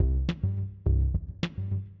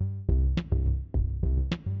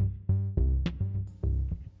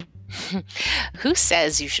Who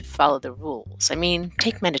says you should follow the rules? I mean,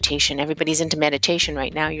 take meditation. Everybody's into meditation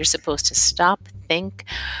right now. You're supposed to stop, think,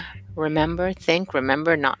 remember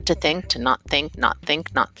not to think, to not think, not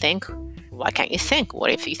think, not think. Why can't you think?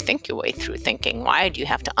 What if you think your way through thinking? Why do you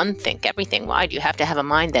have to unthink everything? Why do you have to have a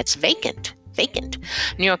mind that's vacant?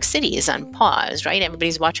 New York City is on pause, right?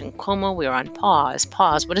 Everybody's watching Como. We're on pause.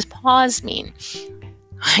 Pause. What does pause mean?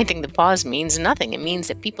 I think the pause means nothing. It means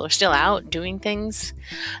that people are still out doing things.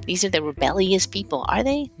 These are the rebellious people, are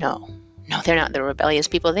they? No, they're not the rebellious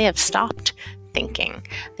people. They have stopped thinking.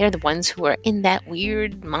 They're the ones who are in that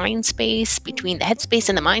weird mind space between the headspace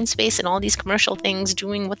and the mind space and all these commercial things,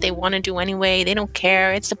 doing what they want to do anyway. They don't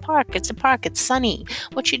care. It's the park. It's sunny.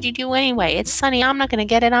 What should you do anyway? It's sunny. I'm not going to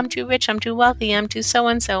get it. I'm too rich. I'm too wealthy. I'm too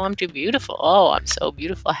so-and-so. I'm too beautiful. Oh, I'm so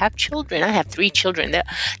beautiful. I have children. I have 3 children. That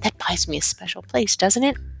buys me a special place, doesn't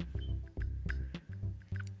it?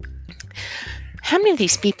 How many of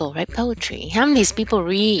these people write poetry? How many of these people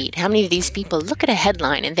read? How many of these people look at a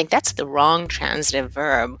headline and think that's the wrong transitive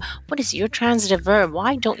verb? What is your transitive verb?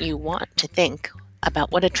 Why don't you want to think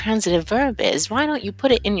about what a transitive verb is? Why don't you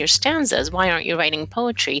put it in your stanzas? Why aren't you writing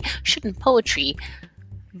poetry? Shouldn't poetry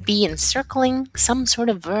be encircling some sort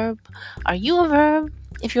of verb? Are you a verb?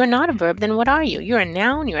 If you're not a verb, then what are you? You're a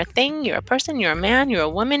noun, you're a thing, you're a person, you're a man, you're a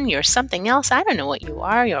woman, you're something else. I don't know what you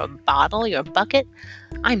are. You're a bottle, you're a bucket.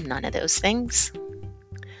 I'm none of those things.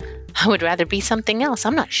 I would rather be something else.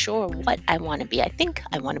 I'm not sure what I want to be. I think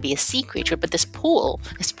I want to be a sea creature, but this pool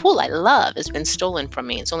I love has been stolen from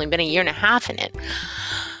me. It's only been 1.5 years in it.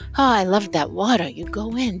 Oh, I love that water. You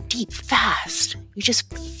go in deep, fast. You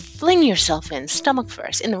just fling yourself in, stomach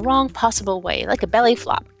first, in the wrong possible way, like a belly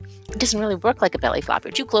flop. It doesn't really work like a belly flop.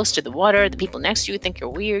 You're too close to the water. The people next to you think you're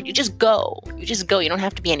weird. You just go. You don't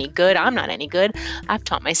have to be any good. I'm not any good. I've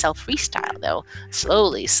taught myself freestyle, though.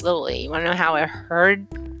 Slowly. You want to know how I heard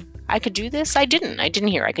I could do this? I didn't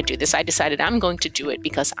hear I could do this. I decided I'm going to do it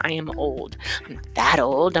because I am old. I'm not that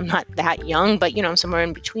old. I'm not that young, but I'm somewhere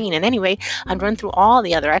in between. And anyway, I'd run through all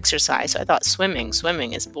the other exercise. So I thought swimming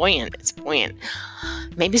is buoyant. It's buoyant.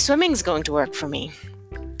 Maybe swimming's going to work for me.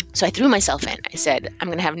 So I threw myself in. I said, I'm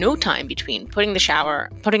going to have no time between putting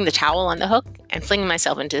the towel on the hook and flinging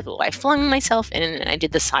myself into the pool. I flung myself in and I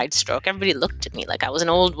did the side stroke. Everybody looked at me like I was an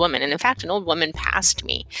old woman. And in fact, an old woman passed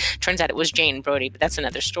me. Turns out it was Jane Brody, but that's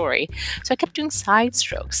another story. So I kept doing side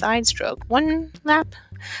stroke. 1 lap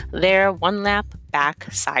there, 1 lap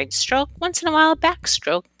back, side stroke. Once in a while, a back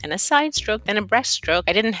stroke, then a side stroke, then a breaststroke.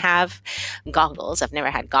 I didn't have goggles. I've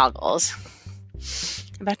never had goggles.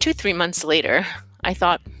 About 2-3 months later, I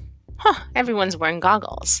thought, everyone's wearing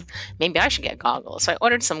goggles. Maybe I should get goggles. So I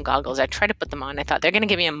ordered some goggles. I tried to put them on. I thought they're going to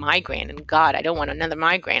give me a migraine. And God, I don't want another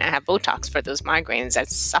migraine. I have Botox for those migraines. I've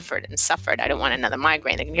suffered. I don't want another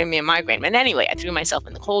migraine. They're going to give me a migraine. But anyway, I threw myself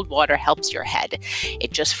in the cold water. Helps your head.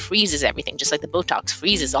 It just freezes everything, just like the Botox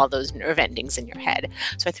freezes all those nerve endings in your head.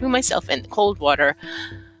 So I threw myself in the cold water.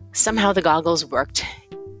 Somehow the goggles worked.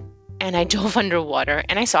 And I dove underwater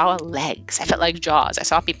and I saw legs. I felt like Jaws. I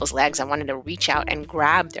saw people's legs. I wanted to reach out and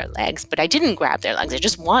grab their legs, but I didn't grab their legs. I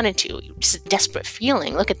just wanted to. Just a desperate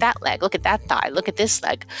feeling. Look at that leg. Look at that thigh. Look at this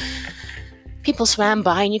leg. People swam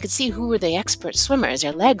by and you could see who were the expert swimmers.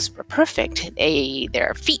 Their legs were perfect.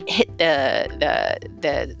 Their feet hit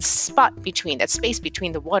the spot between, that space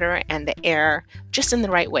between the water and the air just in the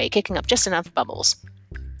right way, kicking up just enough bubbles.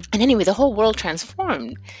 And anyway, the whole world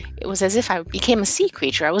transformed. It was as if I became a sea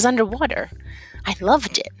creature. I was underwater. I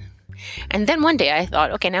loved it. And then one day I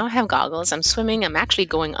thought, okay, now I have goggles. I'm swimming. I'm actually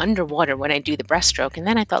going underwater when I do the breaststroke. And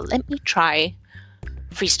then I thought, let me try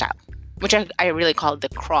freestyle, which I really called the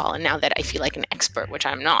crawl. And now that I feel like an expert, which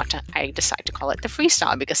I'm not, I decide to call it the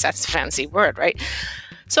freestyle because that's the fancy word, right?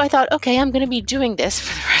 So I thought, okay, I'm going to be doing this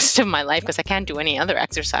for the rest of my life because I can't do any other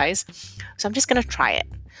exercise. So I'm just going to try it.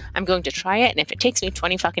 I'm going to try it, and if it takes me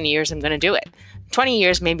 20 fucking years, I'm going to do it. 20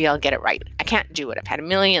 years, maybe I'll get it right. I can't do it. I've had 1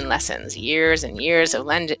 million lessons, years and years of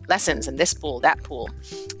lessons in this pool, that pool.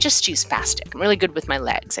 Just too spastic. I'm really good with my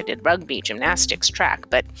legs. I did rugby, gymnastics, track,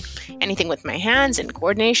 but anything with my hands and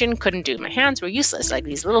coordination, couldn't do. My hands were useless, like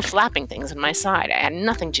these little flapping things on my side. I had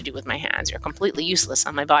nothing to do with my hands. They're completely useless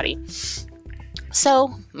on my body.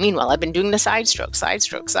 So, meanwhile, I've been doing the side stroke,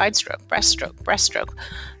 breaststroke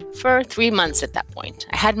for 3 months at that point.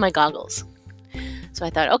 I had my goggles. So I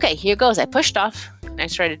thought, okay, here goes. I pushed off and I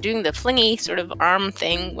started doing the flingy sort of arm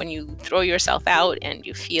thing when you throw yourself out and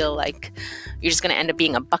you feel like you're just going to end up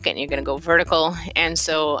being a bucket and you're going to go vertical. And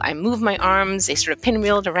so I moved my arms. They sort of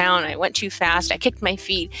pinwheeled around. I went too fast. I kicked my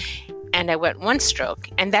feet. And I went 1 stroke.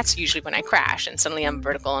 And that's usually when I crash. And suddenly I'm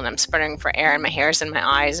vertical and I'm sputtering for air and my hair's in my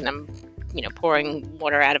eyes and I'm pouring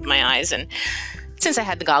water out of my eyes. And Since I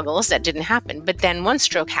had the goggles, that didn't happen. But then one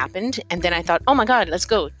stroke happened, and then I thought, oh my God, let's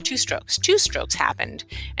go. 2 strokes. 2 strokes happened.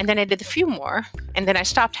 And then I did a few more, and then I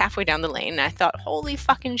stopped halfway down the lane, and I thought, holy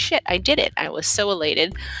fucking shit, I did it. I was so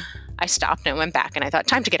elated. I stopped and I went back, and I thought,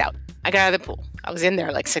 time to get out. I got out of the pool. I was in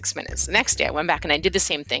there like 6 minutes. The next day, I went back, and I did the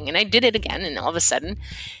same thing, and I did it again, and all of a sudden,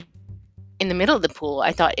 in the middle of the pool,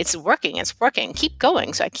 I thought, it's working, keep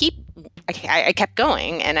going. So I kept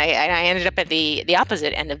going, and I ended up at the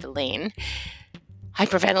opposite end of the lane,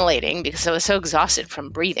 hyperventilating because I was so exhausted from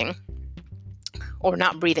breathing, or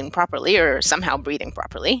not breathing properly, or somehow breathing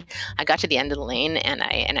properly. I got to the end of the lane, and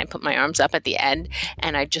I put my arms up at the end,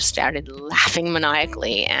 and I just started laughing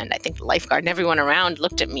maniacally. And I think the lifeguard and everyone around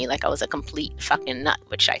looked at me like I was a complete fucking nut,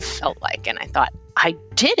 which I felt like. And I thought, I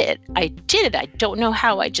did it. I don't know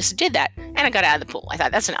how I just did that. And I got out of the pool. I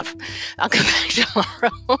thought, that's enough. I'll come back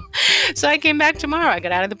tomorrow. So I came back tomorrow. I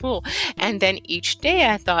got out of the pool. And then each day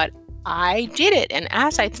I thought, I did it. And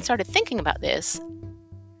as I started thinking about this,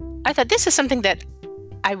 I thought, this is something that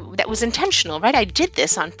was intentional, right? I did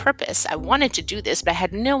this on purpose. I wanted to do this, but I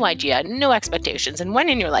had no idea, no expectations. And when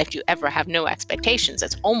in your life do you ever have no expectations?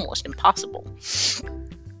 It's almost impossible.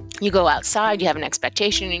 You go outside, you have an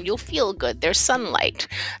expectation, and you'll feel good. There's sunlight.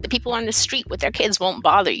 The people on the street with their kids won't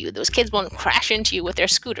bother you. Those kids won't crash into you with their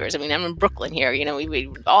scooters. I mean, I'm in Brooklyn here. You know,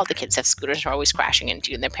 all the kids have scooters, are always crashing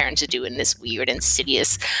into you, and their parents do in this weird,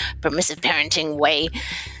 insidious, permissive parenting way.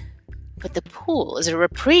 But the pool is a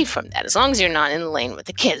reprieve from that. As long as you're not in the lane with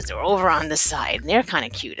the kids, they're over on the side, and they're kind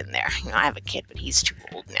of cute in there. You know, I have a kid, but he's too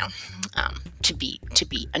old now to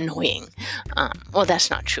be annoying. Well,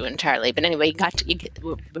 that's not true entirely. But anyway,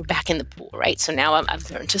 we're back in the pool, right? So now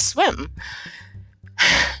I've learned to swim.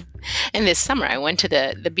 And this summer, I went to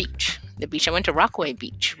the beach. I went to Rockaway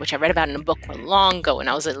Beach, which I read about in a book long ago when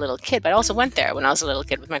I was a little kid. But I also went there when I was a little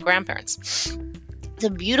kid with my grandparents. It's a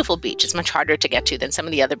beautiful beach. It's much harder to get to than some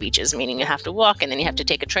of the other beaches, meaning you have to walk, and then you have to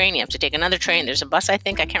take a train, you have to take another train. There's a bus, I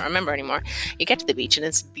think. I can't remember anymore. You get to the beach, and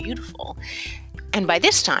it's beautiful. And by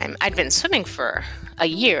this time, I'd been swimming for a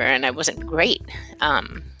year, and I wasn't great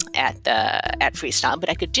at freestyle, but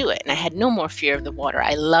I could do it, and I had no more fear of the water.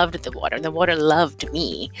 I loved the water. The water loved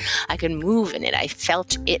me. I could move in it. I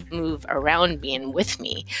felt it move around me and with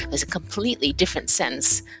me. There's a completely different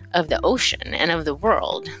sense of the ocean and of the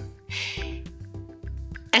world.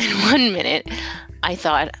 And one minute, I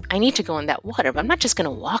thought, I need to go in that water, but I'm not just going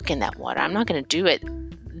to walk in that water. I'm not going to do it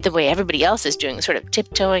the way everybody else is doing, sort of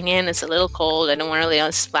tiptoeing in. It's a little cold. I don't want to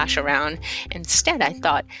really splash around. Instead, I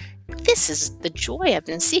thought, this is the joy I've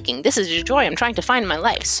been seeking. This is the joy I'm trying to find in my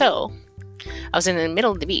life. So I was in the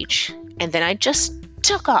middle of the beach, and then I just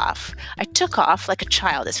took off. I took off like a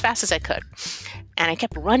child as fast as I could. And I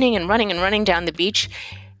kept running and running and running down the beach.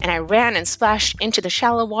 And I ran and splashed into the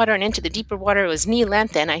shallow water and into the deeper water. It was knee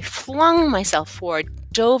length, and I flung myself forward,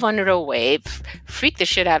 dove under a wave, freaked the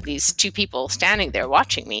shit out of these 2 people standing there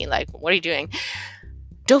watching me, like, what are you doing?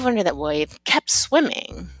 Dove under that wave, kept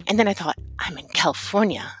swimming. And then I thought, I'm in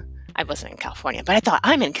California. I wasn't in California, but I thought,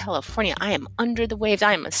 I'm in California. I am under the waves.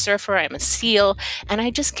 I am a surfer. I am a seal. And I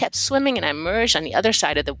just kept swimming, and I emerged on the other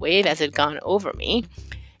side of the wave as it had gone over me.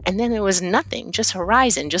 And then there was nothing, just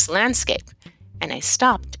horizon, just landscape. And I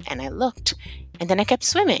stopped and I looked, and then I kept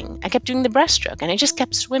swimming. I kept doing the breaststroke, and I just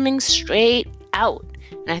kept swimming straight out.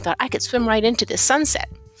 And I thought, I could swim right into this sunset.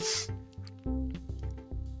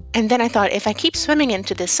 And then I thought, if I keep swimming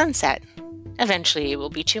into this sunset, eventually it will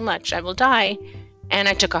be too much. I will die. And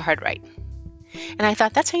I took a hard right. And I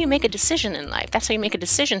thought, that's how you make a decision in life. That's how you make a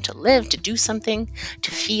decision to live, to do something, to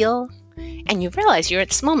feel. And you realize you're at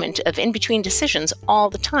this moment of in-between decisions all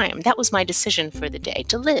the time. That was my decision for the day,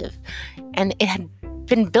 to live. And it had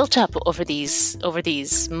been built up over these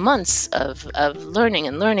months of learning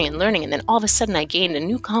and learning and learning. And then all of a sudden I gained a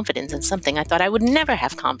new confidence in something I thought I would never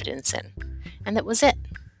have confidence in. And that was it.